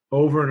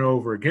over and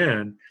over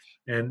again.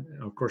 And,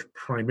 of course,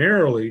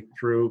 primarily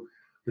through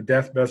the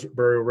death,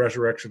 burial,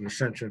 resurrection, and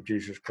ascension of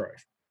Jesus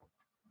Christ.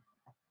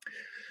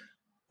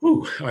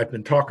 I've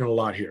been talking a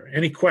lot here.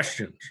 Any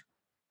questions?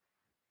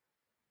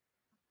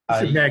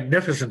 This is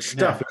magnificent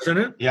stuff, isn't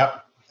it?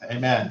 Yep.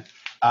 Amen.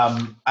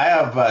 I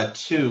have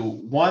two.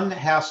 One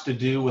has to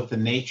do with the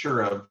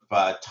nature of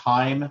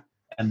time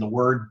and the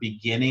word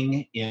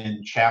beginning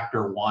in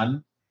chapter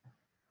 1.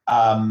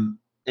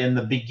 In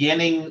the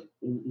beginning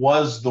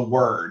was the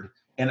Word.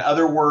 In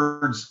other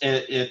words,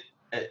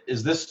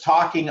 is this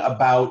talking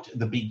about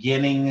the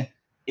beginning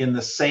in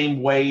the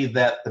same way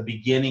that the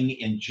beginning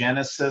in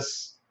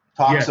Genesis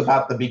talks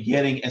about the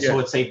beginning? And so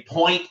it's a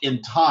point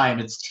in time.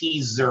 It's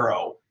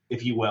T0,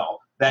 if you will.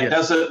 That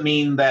doesn't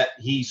mean that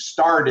he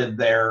started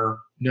there.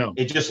 No.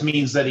 It just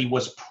means that he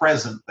was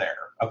present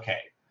there. Okay.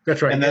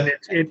 That's right. And then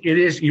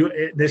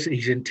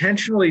he's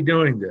intentionally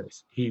doing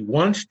this. He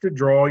wants to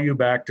draw you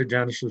back to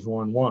Genesis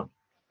 1:1.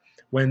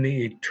 When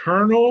the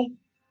eternal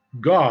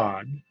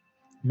God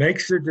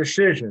makes the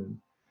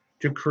decision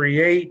to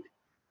create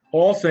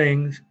all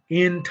things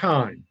in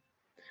time,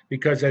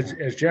 because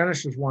as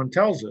Genesis 1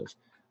 tells us,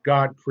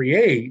 God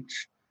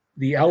creates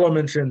the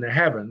elements in the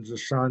heavens, the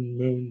sun,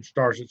 moon,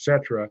 stars,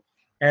 etc.,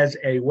 as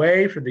a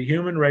way for the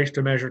human race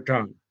to measure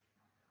time.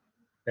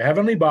 The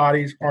heavenly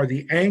bodies are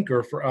the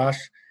anchor for us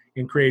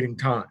in creating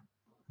time.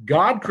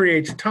 God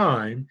creates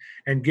time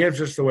and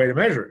gives us the way to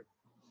measure it.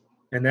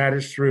 And that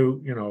is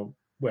through,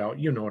 well,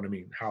 you know what I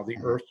mean, how the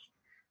earth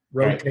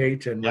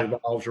rotates and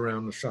revolves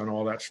around the sun,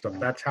 all that stuff.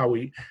 That's how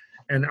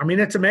and I mean,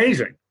 it's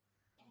amazing.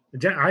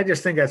 I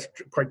just think that's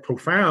quite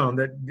profound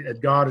that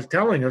God is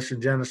telling us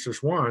in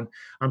Genesis 1,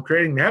 I'm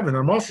creating the heaven.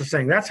 I'm also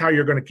saying that's how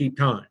you're going to keep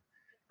time,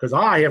 because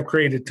I have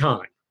created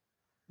time.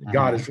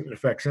 God is in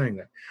effect saying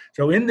that.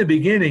 So in the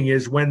beginning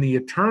is when the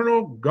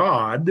eternal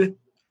God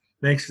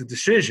makes the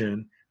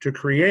decision to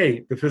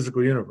create the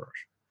physical universe.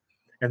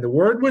 And the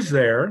Word was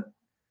there.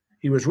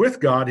 He was with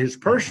God, his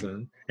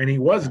person, and he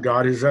was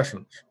God, his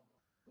essence.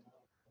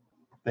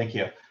 Thank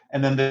you.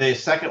 And then the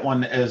second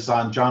one is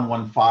on John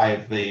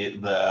 1:5,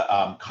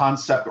 the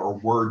concept or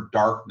word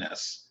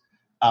darkness.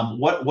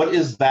 What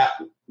is that?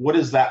 What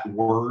is that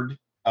word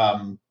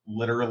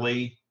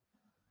literally?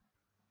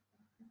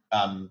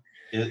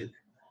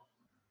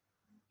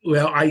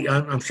 Well,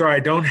 I'm sorry, I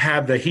don't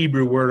have the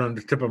Hebrew word on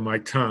the tip of my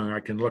tongue. I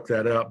can look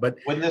that up. But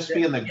wouldn't this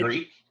be in the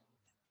Greek?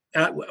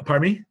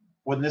 Pardon me?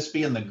 Wouldn't this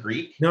be in the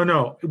Greek?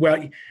 No.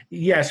 Well,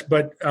 yes,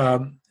 but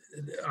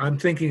I'm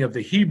thinking of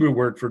the Hebrew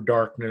word for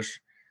darkness,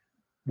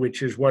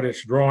 which is what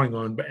it's drawing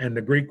on, and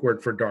the Greek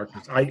word for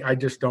darkness. I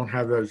just don't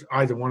have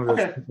either one of those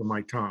tip of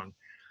my tongue.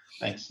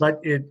 Thanks. But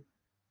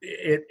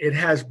it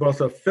has both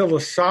a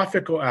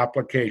philosophical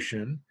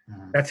application.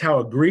 That's how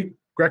a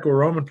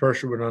Greco-Roman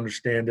person would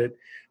understand it.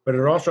 But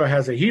it also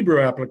has a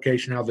Hebrew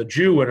application, how the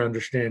Jew would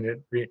understand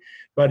it.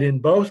 But in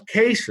both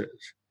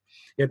cases,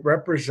 it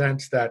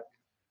represents that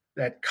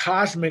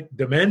cosmic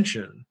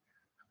dimension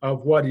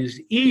of what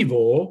is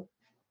evil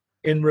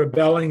in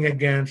rebelling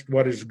against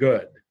what is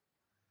good.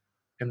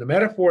 And the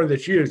metaphor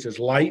that's used is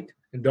light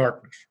and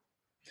darkness.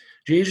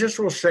 Jesus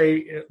will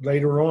say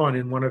later on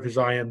in one of his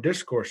I am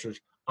discourses,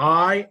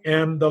 I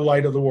am the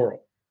light of the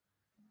world.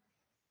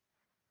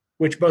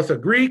 Which both a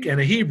Greek and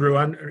a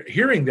Hebrew,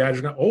 hearing that,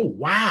 is going, oh,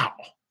 wow.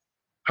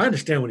 I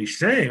understand what he's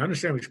saying. I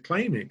understand what he's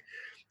claiming.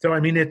 So, I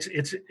mean,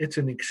 it's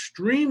an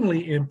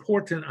extremely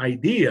important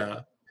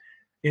idea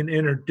in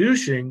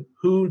introducing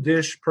who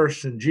this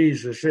person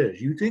Jesus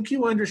is. You think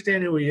you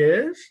understand who he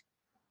is?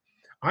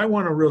 I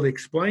want to really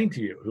explain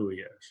to you who he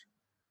is.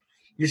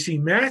 You see,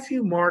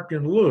 Matthew, Mark,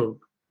 and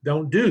Luke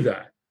don't do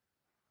that.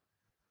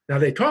 Now,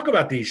 they talk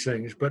about these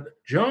things, but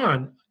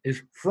John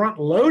is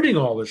front-loading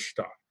all this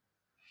stuff.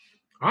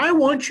 I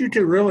want you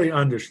to really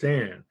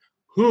understand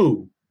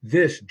who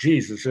this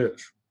Jesus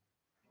is.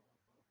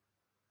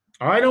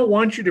 I don't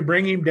want you to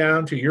bring him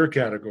down to your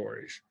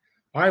categories.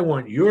 I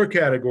want your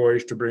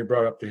categories to be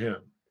brought up to him.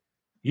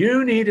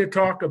 You need to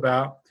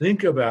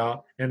think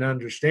about, and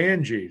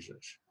understand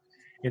Jesus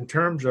in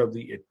terms of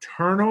the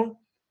eternal,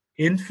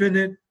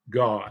 infinite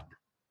God.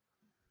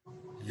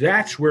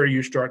 That's where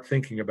you start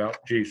thinking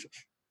about Jesus,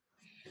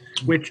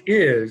 which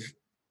is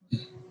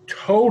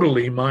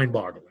totally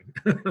mind-boggling.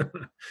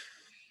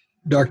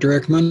 Dr.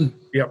 Ekman?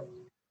 Yep.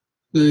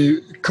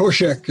 The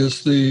Koshek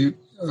is the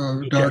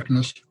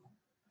darkness.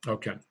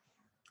 Okay,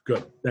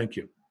 good. Thank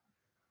you.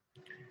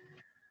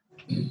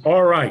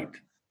 All right.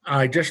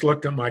 I just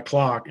looked at my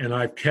clock and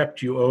I've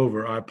kept you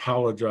over. I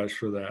apologize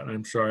for that.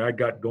 I'm sorry. I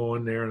got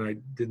going there and I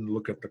didn't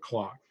look at the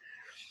clock.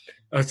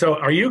 So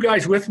are you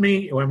guys with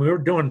me when we were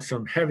doing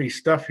some heavy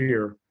stuff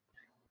here?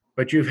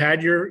 But you've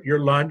had your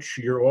lunch.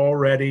 You're all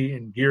ready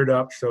and geared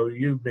up. So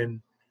you've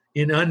been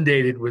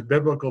inundated with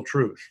biblical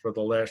truth for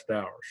the last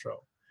hour or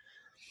so.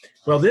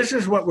 Well, this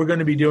is what we're going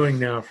to be doing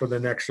now for the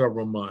next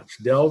several months,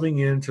 delving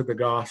into the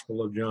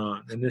Gospel of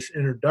John and this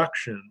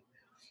introduction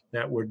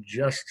that we're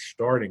just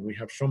starting. We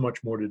have so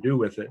much more to do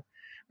with it.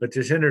 But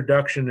this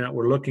introduction that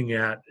we're looking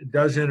at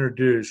does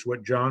introduce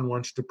what John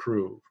wants to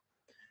prove.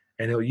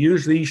 And he'll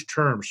use these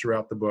terms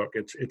throughout the book.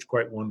 It's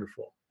quite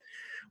wonderful.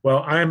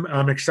 Well,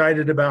 I'm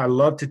excited about, I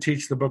love to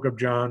teach the book of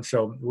John.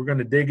 So we're going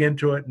to dig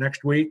into it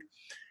next week.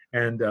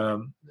 And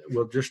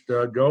we'll just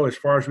go as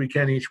far as we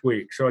can each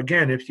week. So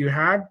again, if you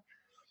have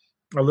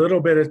a little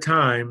bit of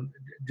time,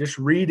 just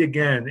read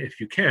again, if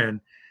you can,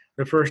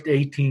 the first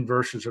 18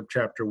 verses of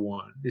chapter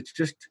 1. It's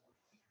just,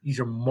 these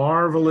are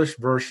marvelous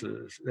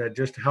verses that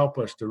just help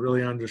us to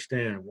really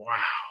understand, wow,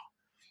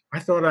 I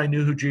thought I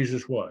knew who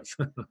Jesus was.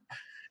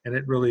 And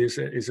it really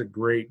is a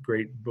great,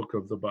 great book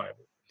of the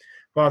Bible.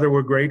 Father,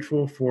 we're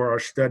grateful for our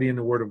study in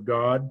the Word of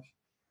God.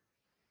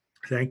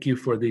 Thank you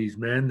for these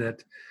men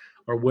that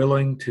are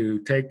willing to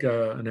take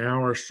an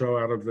hour or so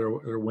out of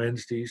their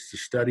Wednesdays to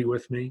study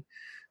with me.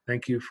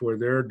 Thank you for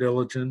their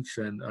diligence,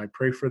 and I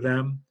pray for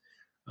them.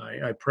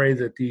 I pray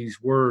that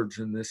these words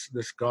in this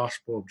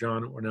gospel of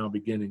John that we're now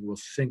beginning will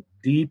sink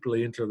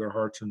deeply into their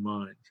hearts and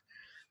minds,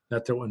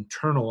 that they'll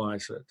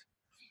internalize it,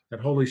 that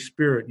Holy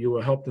Spirit, you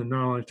will help them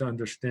not only to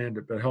understand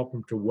it, but help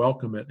them to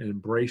welcome it and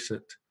embrace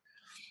it,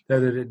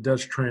 that it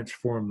does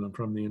transform them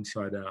from the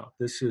inside out.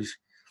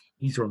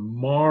 These are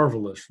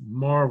marvelous,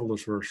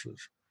 marvelous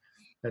verses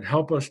that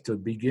help us to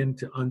begin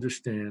to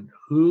understand,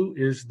 who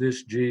is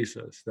this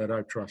Jesus that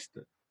I've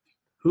trusted?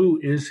 Who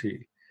is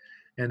he?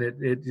 And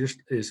it just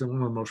is one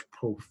of the most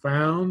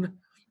profound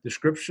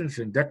descriptions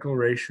and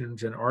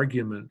declarations and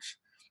arguments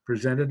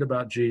presented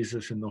about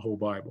Jesus in the whole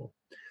Bible.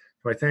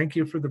 So I thank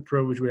you for the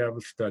privilege we have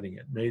of studying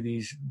it. May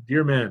these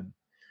dear men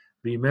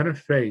be men of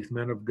faith,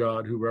 men of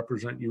God who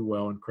represent you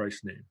well in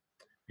Christ's name.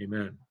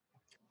 Amen.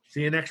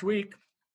 See you next week.